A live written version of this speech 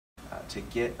to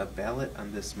get a ballot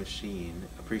on this machine,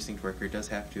 a precinct worker does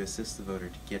have to assist the voter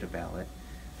to get a ballot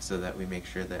so that we make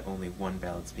sure that only one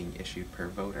ballot's being issued per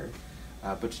voter.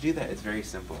 But to do that, it's very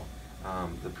simple.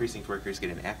 The precinct workers get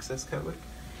an access code.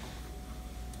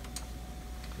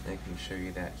 I can show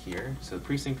you that here. So the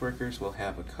precinct workers will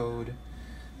have a code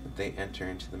that they enter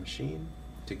into the machine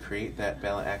to create that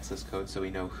ballot access code, so we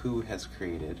know who has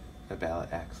created a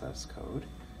ballot access code.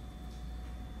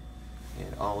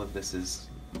 And all of this is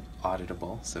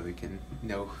auditable, so we can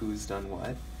know who's done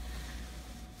what.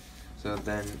 So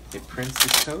then it prints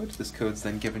this code. This code's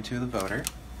then given to the voter,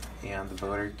 and the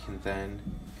voter can then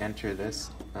enter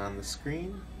this on the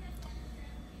screen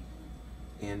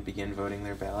and begin voting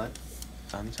their ballot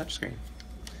on the touchscreen.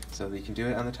 So you can do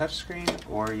it on the touchscreen,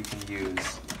 or you can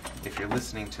use, if you're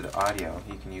listening to the audio,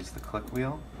 you can use the click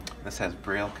wheel. This has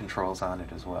Braille controls on it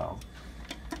as well.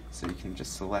 So you can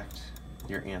just select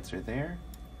your answer there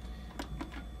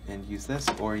and use this,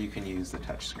 or you can use the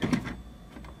touchscreen.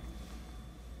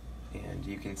 And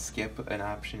you can skip an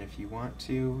option if you want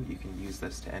to. You can use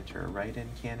this to enter a write-in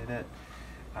candidate.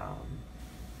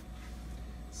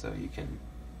 So you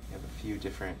have a few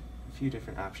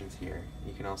different options here.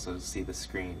 You can also see the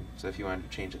screen. So if you wanted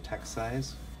to change the text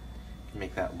size, you can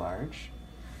make that large,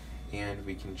 and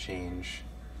we can change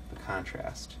the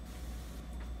contrast.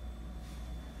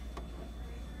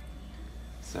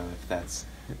 So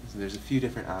there's a few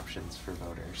different options for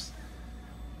voters.